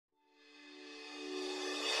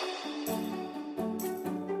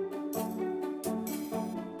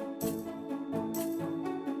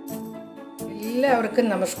എല്ലാവർക്കും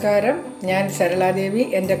നമസ്കാരം. ഞാൻ സരളാദേവി.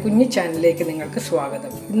 എൻ്റെ കുഞ്ഞു ചാനലിലേക്ക് നിങ്ങൾക്ക്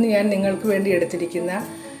സ്വാഗതം. ഇന്ന് ഞാൻ നിങ്ങൾക്ക് വേണ്ടി എടുത്തിരിക്കുന്ന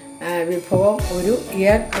വിഭവം ഒരു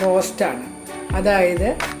എഗ് റോസ്റ്റാണ്. അതായത്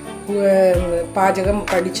പാചകം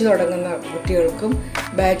പഠിച്ചു തുടങ്ങുന്ന കുട്ടികൾക്കും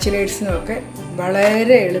ബാച്ചിലേഴ്സിനുമൊക്കെ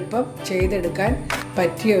വളരെ എളുപ്പം ചെയ്തെടുക്കാൻ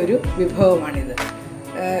പറ്റിയ ഒരു വിഭവമാണിത്.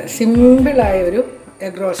 സിമ്പിളായൊരു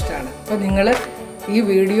എഗ് റോസ്റ്റാണ്. അപ്പോൾ നിങ്ങൾ ഈ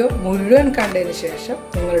വീഡിയോ മുഴുവൻ കണ്ടതിന് ശേഷം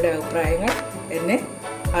നിങ്ങളുടെ അഭിപ്രായങ്ങൾ എന്നെ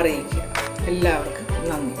അറിയിക്കുക. എല്ലാവർക്കും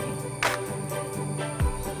നന്ദി.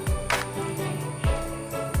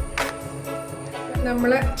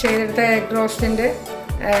 നമ്മൾ ചെയ്തെടുത്ത എഗ് റോസ്റ്റിൻ്റെ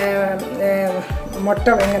മുട്ട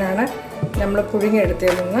എങ്ങനെയാണ് നമ്മൾ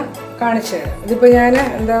പുഴുങ്ങിയെടുത്തതെന്ന് കാണിച്ചു തരാം. ഇതിപ്പോൾ ഞാൻ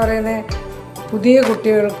എന്താ പറയുന്നത്, പുതിയ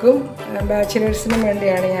കുട്ടികൾക്കും ബാച്ചിലേഴ്സിനും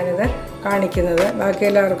വേണ്ടിയാണ് ഞാനിത് കാണിക്കുന്നത്. ബാക്കി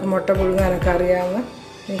എല്ലാവർക്കും മുട്ട പുഴുങ്ങാനൊക്കെ അറിയാമെന്ന്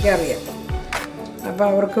എനിക്കറിയാം. അപ്പോൾ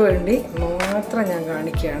അവർക്ക് വേണ്ടി മാത്രം ഞാൻ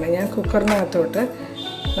കാണിക്കുകയാണ്. ഞാൻ കുക്കറിനകത്തോട്ട്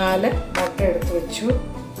 4 മുട്ട എടുത്ത് വെച്ചു.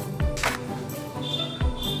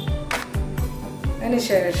 അതിന്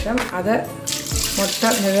ശേഷം അത് മുട്ട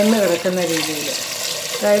നികന്ന് കിടക്കുന്ന രീതിയിൽ,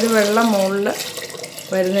 അതായത് വെള്ളം മുകളിൽ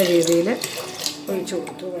വരുന്ന രീതിയിൽ ഒഴിച്ചു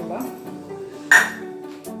കൊടുത്തു വെള്ളം.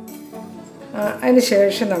 അതിന്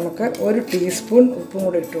ശേഷം നമുക്ക് 1 ടീസ്പൂൺ ഉപ്പും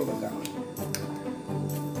കൂടി ഇട്ട് കൊടുക്കാം.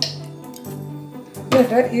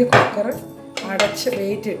 എന്നിട്ട് ഈ കുക്കർ അടച്ച്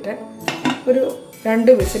വെയിറ്റ് ഇട്ട് ഒരു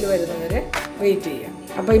 2 വിസിൽ വരുന്നവരെ വെയിറ്റ് ചെയ്യാം.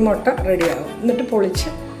 അപ്പോൾ ഈ മുട്ട റെഡിയാകും. എന്നിട്ട് പൊളിച്ച്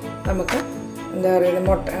നമുക്ക് എന്താ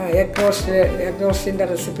പറയുന്നത് എഗ് റോസ്റ്റിൻ്റെ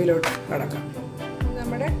റെസിപ്പിയിലോട്ട് കടക്കാം.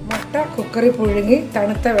 നമ്മുടെ മുട്ട കുക്കറിൽ പുഴുങ്ങി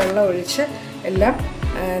തണുത്ത വെള്ളം ഒഴിച്ച് എല്ലാം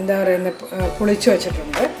എന്താ പറയുന്നത് പൊളിച്ച്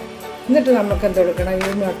വെച്ചിട്ടുണ്ട്. എന്നിട്ട് നമുക്ക് എന്തെടുക്കണം,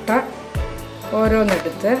 ഈ മുട്ട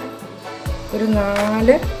ഓരോന്നെടുത്ത് ഒരു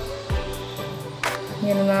 4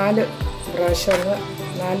 പ്രാവശ്യം ഒന്ന്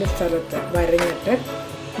 4 സ്ഥലത്ത് വരഞ്ഞിട്ട്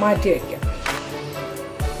മാറ്റി വയ്ക്കാം.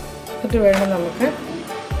 എന്നിട്ട് വേണം നമുക്ക്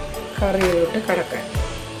കറിയിലോട്ട് കടക്കാൻ.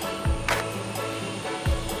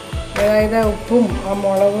 അതായത് ഉപ്പും ആ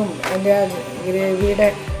മുളകും അതിൻ്റെ ആ ഗ്രേവിയുടെ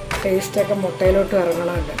ടേസ്റ്റൊക്കെ മുട്ടയിലോട്ട്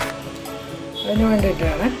ഇറങ്ങണമല്ലോ, അതിന്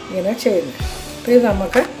വേണ്ടിയിട്ടാണ് ഇങ്ങനെ ചെയ്യുന്നത്. അപ്പോൾ ഇത്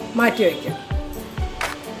നമുക്ക് മാറ്റി വയ്ക്കാം.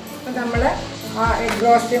 അപ്പോൾ നമ്മൾ ആ എഗ്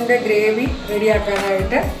റോസ്റ്റിൻ്റെ ഗ്രേവി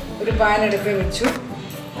റെഡിയാക്കാനായിട്ട് ഒരു പാൻ എടുത്ത് വെച്ചു.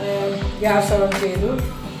 ഗ്യാസ് ഓൺ ചെയ്തു.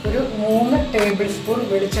 ഒരു 3 ടേബിൾ സ്പൂൺ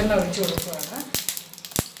വെളിച്ചെണ്ണ ഒഴിച്ച് കൊടുക്കുകയാണ്.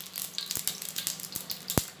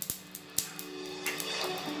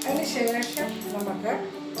 അതിന് ശേഷം നമുക്ക്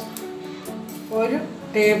 1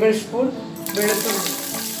 ടേബിൾ സ്പൂൺ വെളുത്തുള്ളി,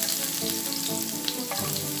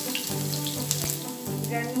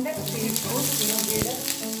 2 ടീസ്പൂൺ ഇഞ്ചി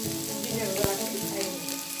ചെറുതാക്കി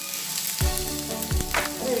അരിഞ്ഞു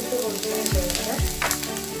അത് ഇട്ട് കൊടുത്തതിന് ശേഷം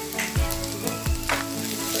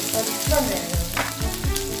പെട്ടെന്ന് വേണം.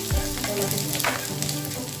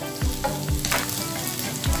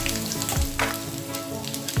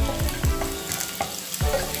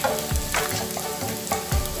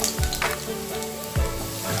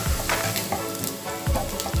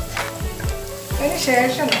 അതിന്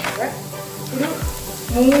ശേഷം നമുക്ക് ഒരു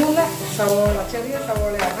 3 സവോള, ചെറിയ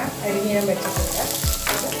സവോളയാണ് അരിഞ്ഞാൻ പറ്റുന്നത്,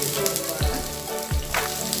 അത് ഇട്ട് കൊടുക്കുകയാണ്.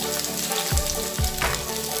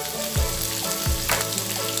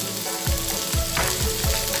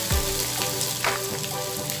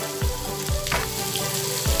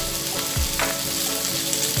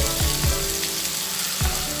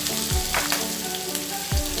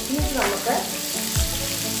 ഇനി നമുക്ക്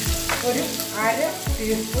ഒരു 1/2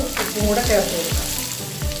 ടീസ്പൂൺ ഉപ്പും കൂടെ ചേർത്ത് കൊടുക്കാം.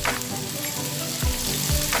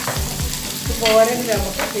 പോരെങ്കിൽ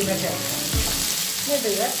നമുക്ക് പിന്നെ ചേർക്കാം. എന്നിട്ട്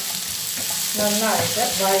ഇത് നന്നായിട്ട്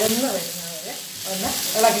വഴന്ന് വരുന്നവരെ ഒന്ന്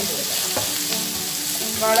ഇളക്കി കൊടുക്കാം.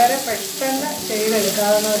 വളരെ പെട്ടെന്ന്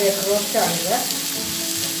ചെയ്തെടുക്കാവുന്ന ഒരു എഗ് റോസ്റ്റാണിത്.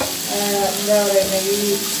 എന്താ പറയുന്നത്, ഈ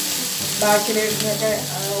ബാച്ചിലേഴ്സിനൊക്കെ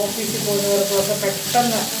ഓഫീസിൽ പോകുന്നവർക്കൊക്കെ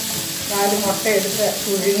പെട്ടെന്ന് 4 മുട്ട എടുത്ത്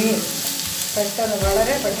പുഴുങ്ങി പെട്ടെന്ന്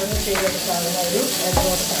വളരെ പെട്ടെന്ന് ചെയ്തെടുക്കാവുന്ന ഒരു എഗ്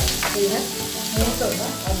റോസ്റ്റാണ്. ഇതിന് മൂത്തൊന്ന്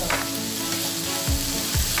വന്നു.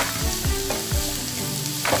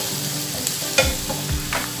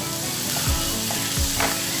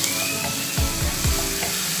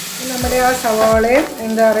 നമ്മുടെ ആ സവാളയും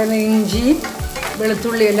എന്താ പറയുന്നത് ഇഞ്ചിയും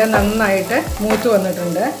വെളുത്തുള്ളിയെല്ലാം നന്നായിട്ട് മൂത്ത്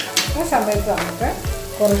വന്നിട്ടുണ്ട്. ആ സമയത്ത് നമുക്ക്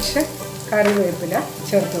കുറച്ച് കറിവേപ്പില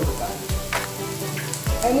ചേർത്ത് കൊടുക്കാം.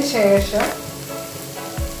 അതിന് ശേഷം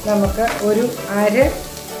നമുക്ക് ഒരു 1/2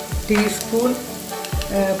 ടീസ്പൂൺ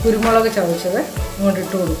കുരുമുളക് ചതച്ചത് ഇങ്ങോട്ട്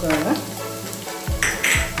ഇട്ട് കൊടുക്കുകയാണ്.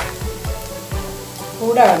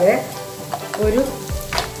 കൂടാതെ ഒരു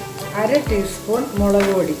 1/2 ടീസ്പൂൺ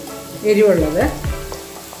മുളക് പൊടി എരിവുള്ളത്,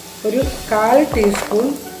 ഒരു 1/4 ടീസ്പൂൺ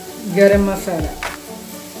ഗരം മസാല,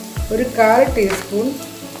 ഒരു 1/4 ടീസ്പൂൺ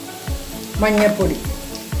മഞ്ഞൾപ്പൊടി,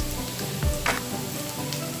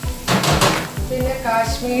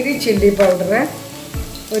 കാശ്മീരി ചില്ലി പൗഡർ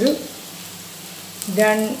ഒരു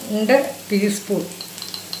 2 ടീസ്പൂൺ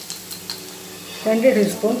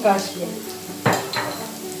കാശ്മീരി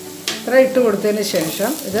ഇത്ര ഇട്ട് കൊടുത്തതിന്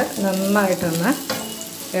ശേഷം ഇത് നന്നായിട്ടൊന്ന്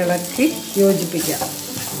ഇളക്കി യോജിപ്പിക്കാം.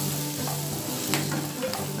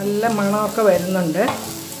 നല്ല മണമൊക്കെ വരുന്നുണ്ട്.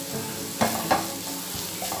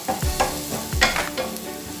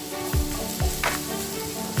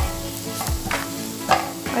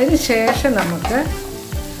 അതിന് ശേഷം നമുക്ക്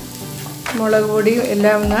മുളക് പൊടിയും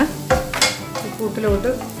എല്ലാം ഒന്ന് കൂട്ടിലോട്ട്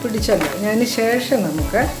പിടിച്ചല്ലോ. അതിന് ശേഷം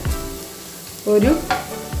നമുക്ക് ഒരു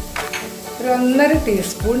 1.5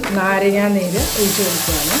 ടീസ്പൂൺ നാരങ്ങാ നീര് ഒഴിച്ച്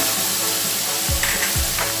കൊടുക്കുകയാണ്.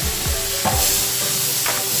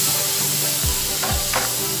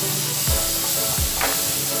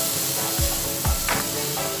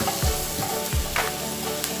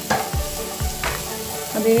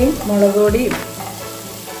 അതേ മുളക് പൊടിയും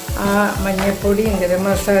ആ മഞ്ഞൾപ്പൊടിയും ഗരം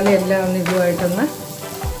മസാല എല്ലാം ഒന്ന് ഇതുമായിട്ടൊന്ന്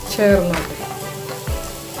ചേർന്നോട്ടെ.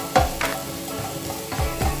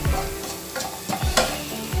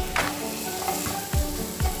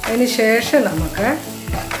 അതിന് ശേഷം നമുക്ക്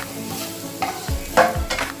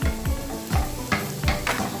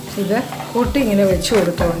ഇത് കൂട്ടി ഇങ്ങനെ വെച്ച്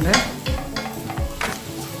കൊടുത്തുകൊണ്ട്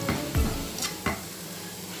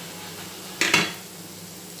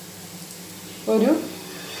ഒരു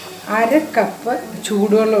 1/2 കപ്പ്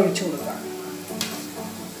ചൂടുവെള്ളം ഒഴിച്ച് കൊടുക്കാം.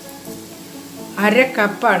 1/2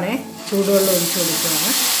 കപ്പാണ് ചൂടുവെള്ളം ഒഴിച്ച്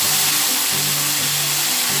കൊടുക്കുന്നത്.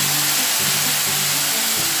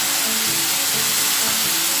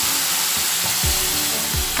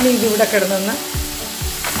 ഇനി ഇതിവിടെ കിടന്നൊന്ന്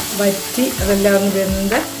വറ്റി അതെല്ലാം ഒന്ന്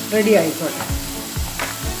വെന്ത് റെഡി ആയിക്കോട്ടെ.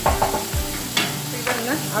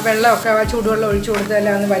 ഇതൊന്ന് ആ വെള്ളമൊക്കെ ആ ചൂടുവെള്ളം ഒഴിച്ച്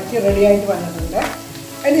കൊടുത്തതെല്ലാം ഒന്ന് വറ്റി റെഡിയായിട്ട് വന്നിട്ടുണ്ട്.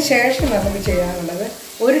 അതിന് ശേഷം നമുക്ക് ചെയ്യാനുള്ളത്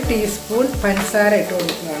 1 ടീസ്പൂൺ പഞ്ചസാര ഇട്ട്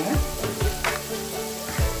കൊടുക്കുകയാണ്.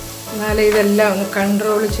 എന്നാലേ ഇതെല്ലാം ഒന്ന്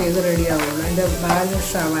കൺട്രോൾ ചെയ്ത് റെഡിയാവുള്ളൂ. അതിൻ്റെ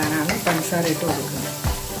ബാലൻസ് ആവാനാണ് പഞ്ചസാര ഇട്ട് കൊടുക്കുന്നത്.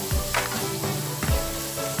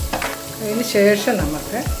 അതിന് ശേഷം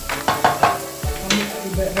നമുക്ക്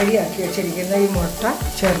ഇത് റെഡിയാക്കി വെച്ചിരിക്കുന്ന ഈ മുട്ട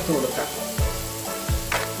ചേർത്ത് കൊടുക്കാം.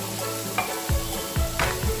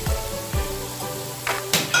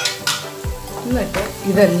 എന്നിട്ട്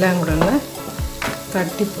ഇതെല്ലാം കൂടെ ഒന്ന്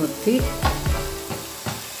തട്ടിപ്പൊത്തി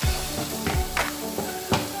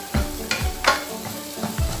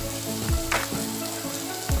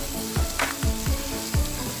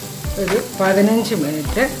ഒരു 15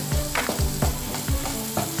 മിനിറ്റ്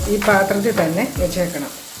ഈ പാത്രത്തിൽ തന്നെ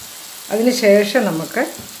വെച്ചേക്കണം. അതിന് ശേഷം നമുക്ക്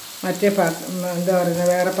മറ്റേ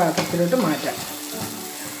വേറെ പാത്രത്തിലോട്ട് മാറ്റാം.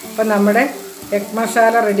 അപ്പം നമ്മുടെ എഗ്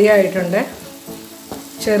മസാല റെഡി ആയിട്ടുണ്ട്.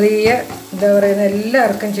 ചെറിയ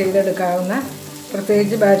എല്ലാവർക്കും ചെയ്തെടുക്കാവുന്ന,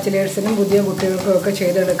 പ്രത്യേകിച്ച് ബാച്ചിലേഴ്സിനും പുതിയ കുട്ടികൾക്കും ഒക്കെ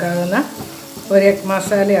ചെയ്തെടുക്കാവുന്ന ഒരു എഗ്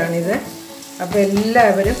മസാലയാണിത്. അപ്പോൾ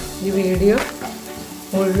എല്ലാവരും ഈ വീഡിയോ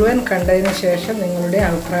മുഴുവൻ കണ്ടതിന് ശേഷം നിങ്ങളുടെ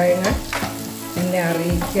അഭിപ്രായങ്ങൾ എന്നെ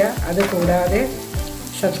അറിയിക്കുക. അതുകൂടാതെ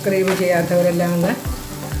സബ്സ്ക്രൈബ് ചെയ്യാത്തവരെല്ലാം ഒന്ന്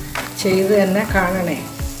ചെയ്ത് തന്നെ കാണണേ.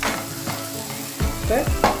 അപ്പോൾ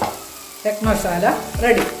എഗ് മസാല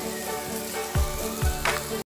റെഡി.